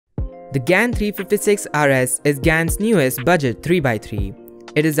The GAN 356 RS is GAN's newest budget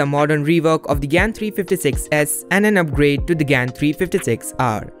 3x3. It is a modern rework of the GAN 356S and an upgrade to the GAN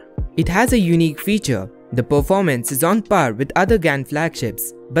 356R. It has a unique feature. The performance is on par with other GAN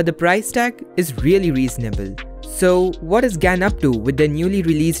flagships, but the price tag is really reasonable. So what is GAN up to with the newly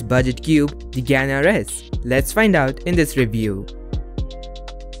released budget cube, the GAN RS? Let's find out in this review.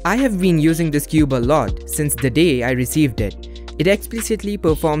 I have been using this cube a lot since the day I received it. It explicitly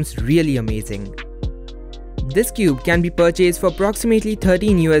performs really amazing. This cube can be purchased for approximately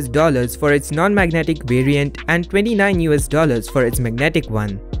 $13 for its non-magnetic variant and $29 for its magnetic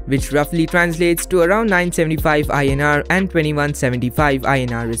one, which roughly translates to around 975 INR and 2175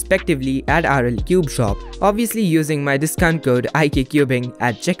 INR respectively at RL Cube Shop, obviously using my discount code IKCubing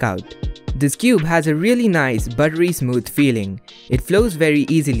at checkout. This cube has a really nice buttery smooth feeling. It flows very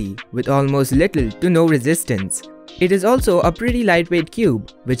easily with almost little to no resistance. It is also a pretty lightweight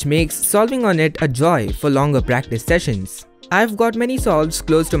cube, which makes solving on it a joy for longer practice sessions. I've got many solves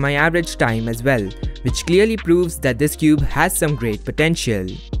close to my average time as well, which clearly proves that this cube has some great potential.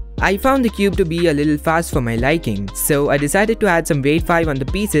 I found the cube to be a little fast for my liking, so I decided to add some weight 5 on the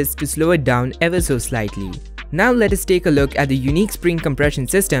pieces to slow it down ever so slightly. Now let us take a look at the unique spring compression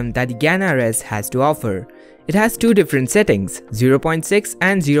system that the GAN RS has to offer. It has two different settings, 0.6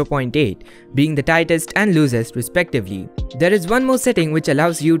 and 0.8, being the tightest and loosest respectively. There is one more setting which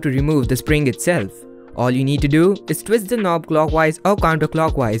allows you to remove the spring itself. All you need to do is twist the knob clockwise or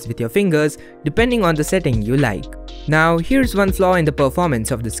counterclockwise with your fingers depending on the setting you like. Now here's one flaw in the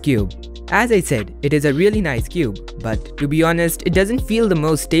performance of this cube. As I said, it is a really nice cube, but to be honest, it doesn't feel the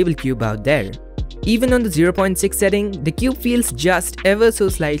most stable cube out there. Even on the 0.6 setting, the cube feels just ever so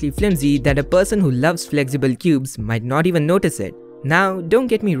slightly flimsy that a person who loves flexible cubes might not even notice it. Now, don't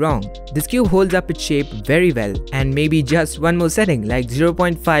get me wrong, this cube holds up its shape very well, and maybe just one more setting like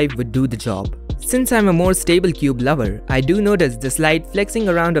 0.5 would do the job. Since I'm a more stable cube lover, I do notice the slight flexing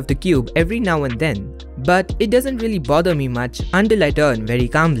around of the cube every now and then, but it doesn't really bother me much until I turn very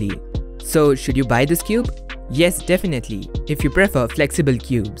calmly. So should you buy this cube? Yes, definitely, if you prefer flexible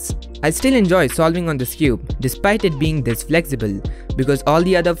cubes. I still enjoy solving on this cube despite it being this flexible, because all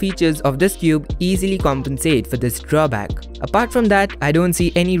the other features of this cube easily compensate for this drawback. Apart from that, I don't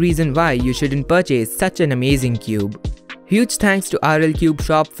see any reason why you shouldn't purchase such an amazing cube. Huge thanks to RL Cube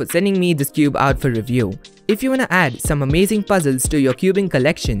Shop for sending me this cube out for review. If you wanna add some amazing puzzles to your cubing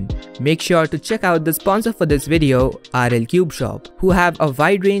collection, make sure to check out the sponsor for this video, RL Cube Shop, who have a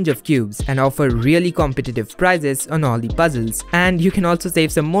wide range of cubes and offer really competitive prices on all the puzzles. And you can also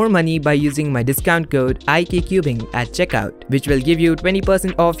save some more money by using my discount code IKCubing at checkout, which will give you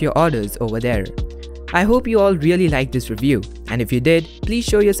 20% off your orders over there. I hope you all really liked this review, and if you did, please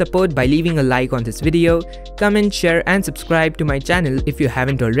show your support by leaving a like on this video, comment, share and subscribe to my channel if you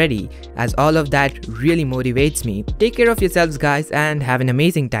haven't already, as all of that really motivates me. Take care of yourselves guys and have an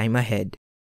amazing time ahead.